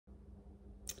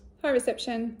Hi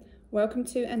reception, welcome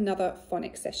to another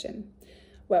phonics session.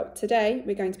 Well, today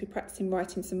we're going to be practicing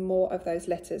writing some more of those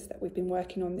letters that we've been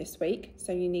working on this week.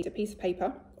 So you need a piece of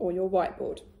paper or your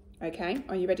whiteboard. Okay,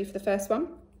 are you ready for the first one?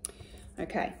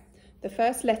 Okay, the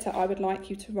first letter I would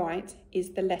like you to write is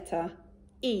the letter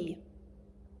E.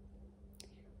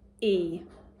 E.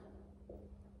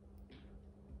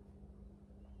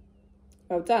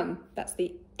 Well done, that's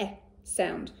the E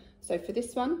sound. So for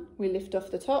this one, we lift off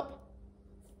the top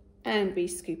and we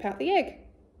scoop out the egg.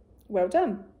 Well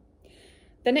done.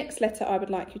 The next letter I would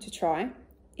like you to try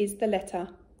is the letter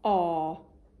R.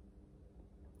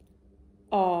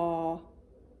 R.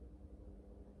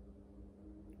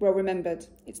 Well remembered,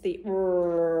 it's the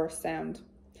R sound.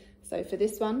 So for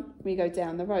this one, we go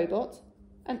down the robot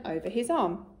and over his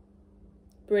arm.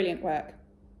 Brilliant work.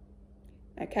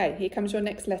 Okay, here comes your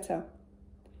next letter.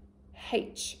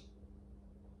 H.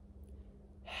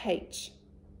 H.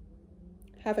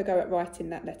 Have a go at writing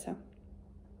that letter.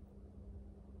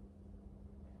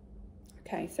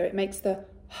 Okay, so it makes the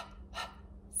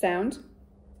sound.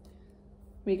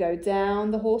 We go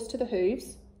down the horse to the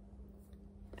hooves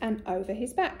and over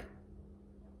his back.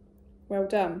 Well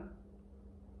done.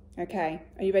 Okay,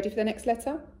 are you ready for the next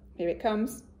letter? Here it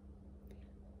comes.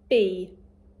 B.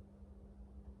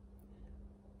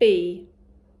 B.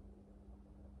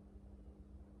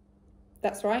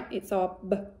 That's right, it's our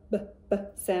B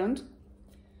sound.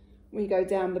 We go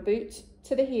down the boot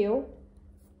to the heel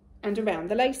and around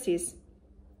the laces.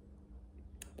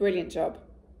 Brilliant job.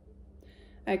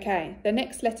 Okay, the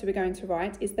next letter we're going to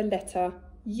write is the letter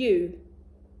U.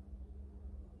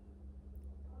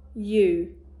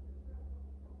 U.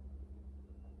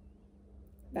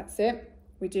 That's it.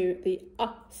 We do the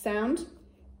sound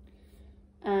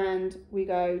and we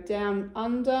go down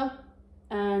under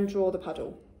and draw the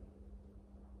puddle.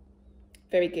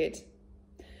 Very good.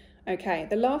 Okay,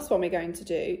 the last one we're going to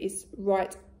do is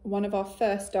write one of our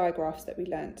first digraphs that we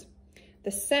learnt.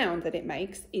 The sound that it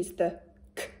makes is the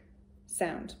K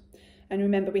sound. And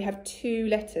remember, we have two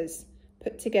letters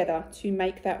put together to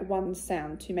make that one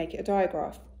sound, to make it a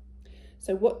digraph.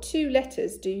 So what two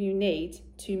letters do you need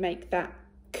to make that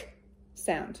K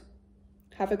sound?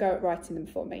 Have a go at writing them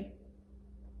for me.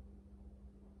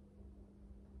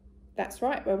 That's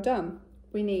right, well done.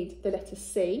 We need the letter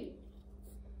C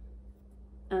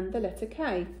and the letter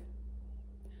K.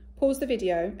 Pause the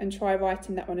video and try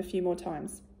writing that one a few more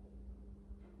times.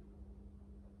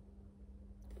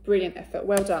 Brilliant effort,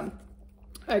 well done.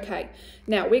 Okay,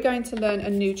 now we're going to learn a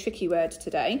new tricky word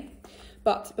today,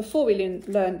 but before we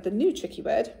learn the new tricky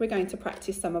word, we're going to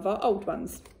practice some of our old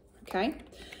ones, okay?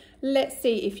 Let's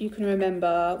see if you can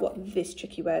remember what this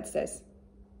tricky word says.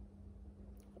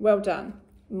 Well done.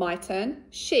 My turn,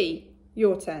 she,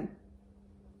 your turn.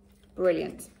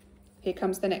 Brilliant. Here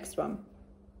comes the next one.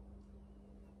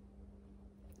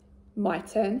 My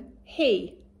turn,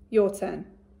 he, your turn.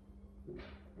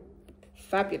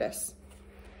 Fabulous.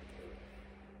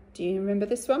 Do you remember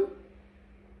this one?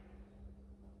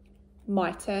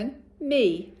 My turn,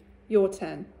 me, your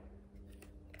turn.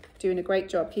 Doing a great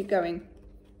job, keep going.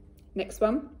 Next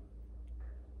one.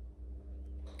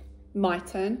 My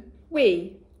turn,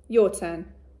 we, your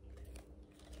turn.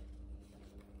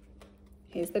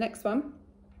 Here's the next one.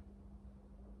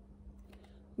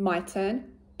 My turn,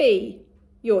 be,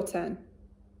 your turn.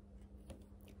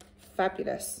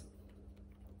 Fabulous.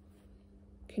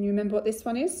 Can you remember what this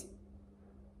one is?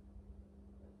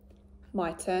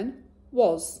 My turn,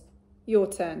 was, your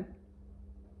turn.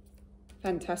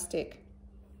 Fantastic.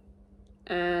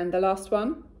 And the last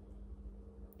one,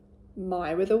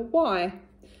 my with a Y.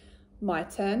 My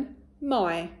turn,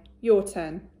 my, your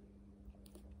turn.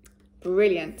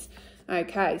 Brilliant.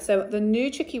 Okay, so the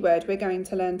new tricky word we're going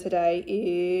to learn today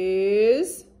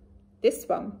is this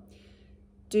one.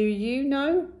 Do you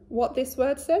know what this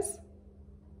word says?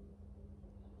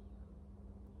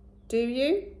 Do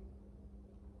you?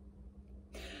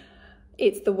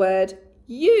 It's the word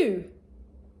you.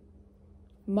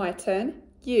 My turn,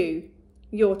 you,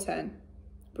 your turn.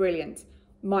 Brilliant.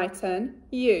 My turn,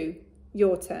 you,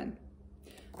 your turn.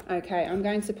 Okay, I'm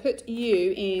going to put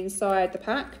you inside the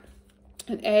pack.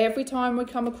 And every time we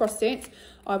come across it,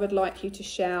 I would like you to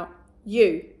shout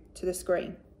you to the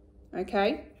screen.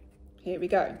 Okay, here we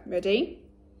go. Ready?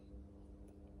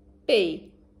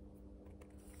 B.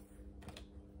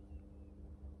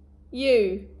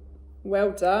 You.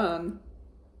 Well done.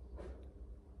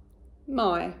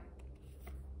 My.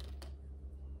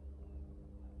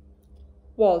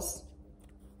 Was.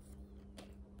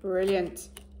 Brilliant.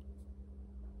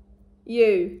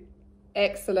 You.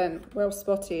 Excellent. Well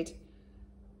spotted.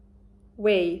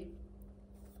 We.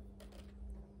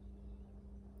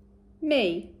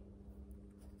 me.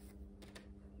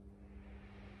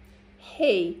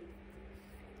 He.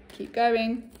 Keep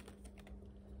going.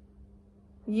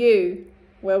 You.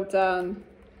 Well done.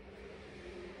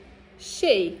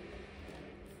 She.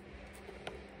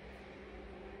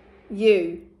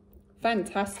 You.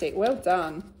 Fantastic. Well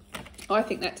done. I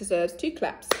think that deserves 2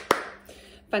 claps.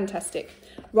 Fantastic.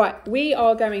 Right, we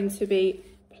are going to be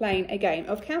playing a game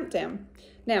of countdown.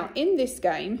 Now, in this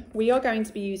game, we are going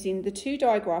to be using the 2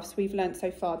 digraphs we've learnt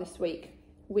so far this week,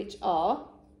 which are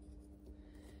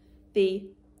the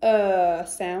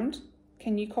sound.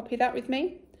 Can you copy that with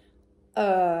me?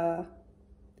 Well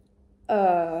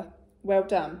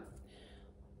done.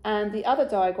 And the other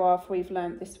digraph we've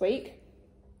learnt this week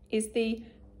is the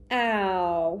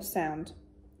ow sound.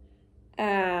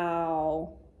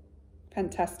 Ow.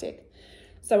 Fantastic.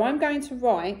 So I'm going to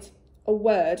write a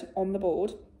word on the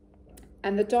board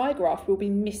and the digraph will be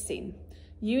missing.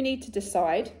 You need to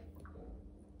decide,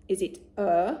 is it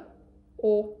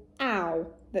or ow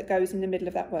that goes in the middle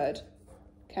of that word?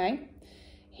 Okay.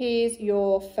 Here's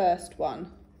your first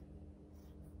one.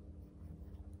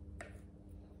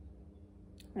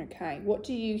 Okay, what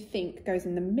do you think goes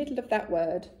in the middle of that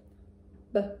word?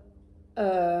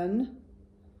 Burn,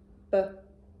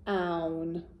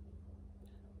 own.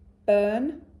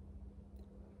 Burn,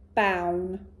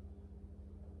 bown.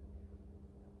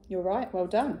 You're right, well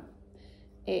done.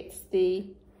 It's the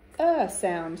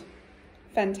sound.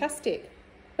 Fantastic.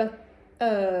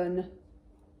 Burn,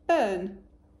 burn.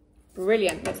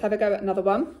 Brilliant. Let's have a go at another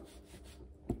one.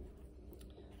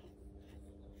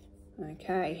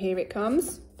 Okay, here it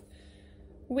comes.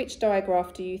 Which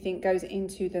digraph do you think goes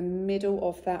into the middle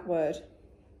of that word?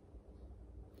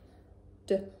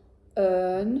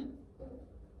 Earn,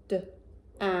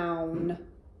 own.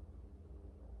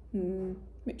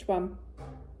 Which one?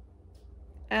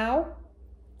 Ow?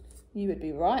 You would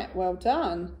be right. Well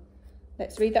done.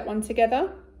 Let's read that one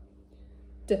together.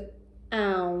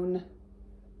 Own.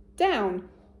 Down.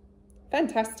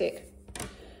 Fantastic.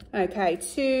 Okay,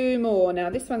 2 more. Now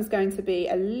this one's going to be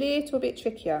a little bit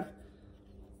trickier.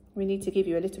 We need to give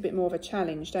you a little bit more of a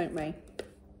challenge, don't we?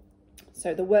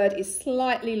 So the word is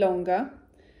slightly longer.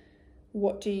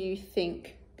 What do you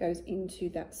think goes into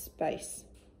that space?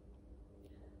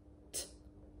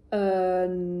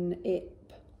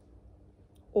 Turnip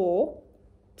or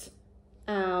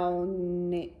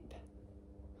townip?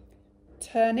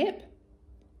 Turnip,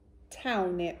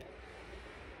 townip.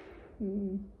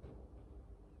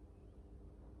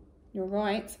 You're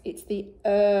right, it's the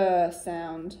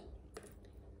sound.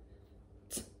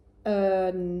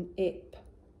 Turnip.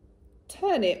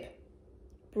 Turnip.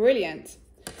 Brilliant.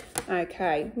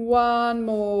 Okay, one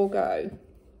more go.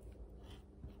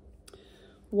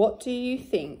 What do you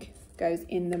think goes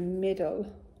in the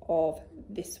middle of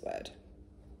this word?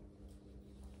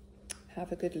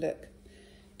 Have a good look.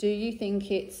 Do you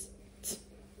think it's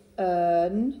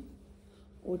earn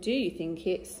or do you think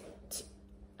it's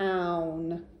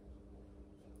own?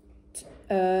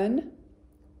 Earn,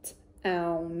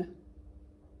 own.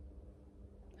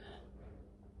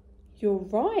 You're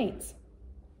right.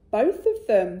 Both of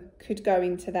them could go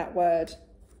into that word.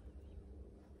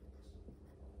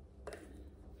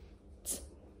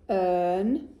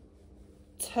 Earn,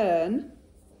 turn,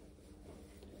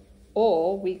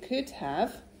 or we could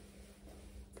have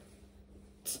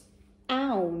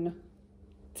own,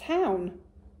 town.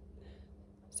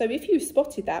 So if you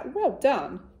spotted that, well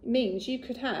done. It means you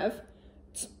could have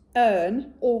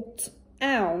earn or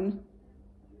own.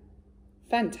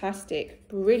 Fantastic,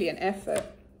 brilliant effort.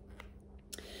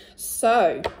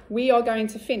 So we are going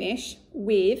to finish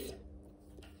with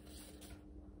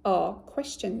our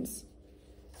questions.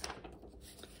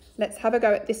 Let's have a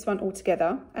go at this one all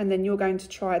together and then you're going to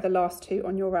try the last 2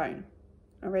 on your own.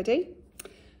 Are you ready?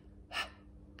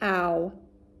 Ow,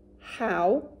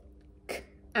 how,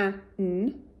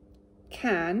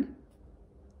 can,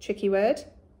 tricky word.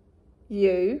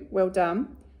 You, well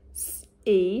done.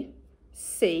 See,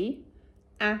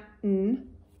 an,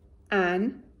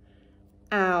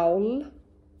 owl,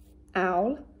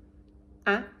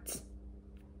 at,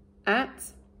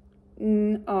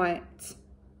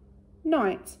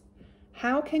 night.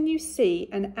 How can you see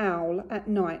an owl at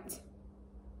night?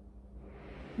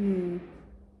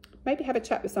 Maybe have a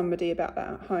chat with somebody about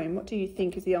that at home. What do you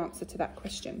think is the answer to that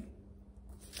question?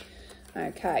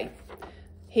 Okay,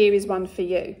 here is one for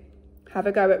you. Have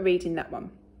a go at reading that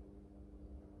one.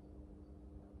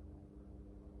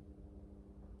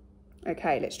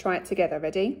 Okay, let's try it together.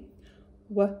 Ready?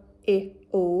 Will,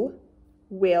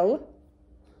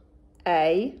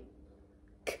 a,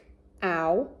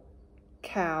 ow,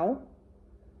 cow.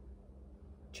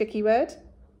 Tricky word.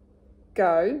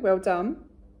 go, well done.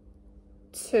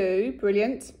 2,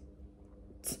 brilliant.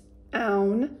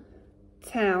 Town,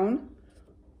 town,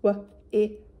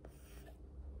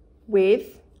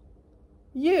 with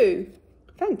you.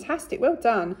 Fantastic, well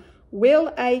done.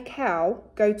 Will a cow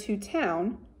go to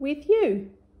town with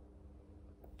you?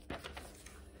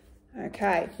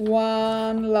 Okay,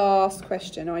 one last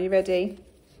question. Are you ready?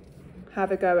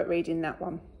 Have a go at reading that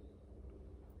one.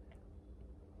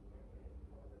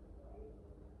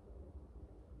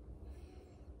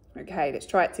 Okay, let's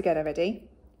try it together. Ready?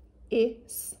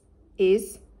 Is,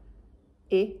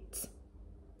 it,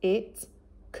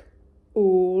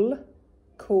 all,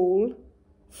 cool,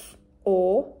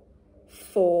 or,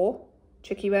 for,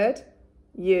 tricky word,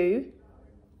 you,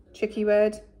 tricky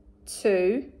word,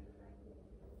 to.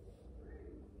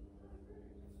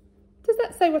 Does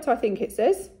that say what I think it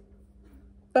says?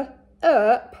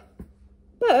 Burp.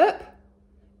 Burp.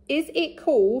 Is it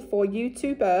cool for you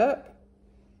to burp?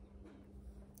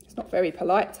 It's not very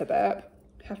polite to burp.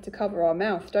 We have to cover our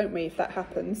mouth, don't we, if that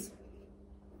happens?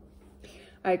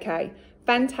 Okay,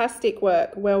 fantastic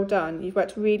work. Well done. You've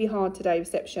worked really hard today,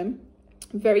 Reception.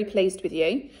 I'm very pleased with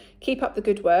you. Keep up the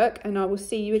good work, and I will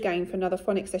see you again for another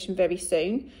phonics session very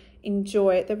soon.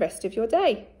 Enjoy the rest of your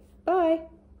day. Bye.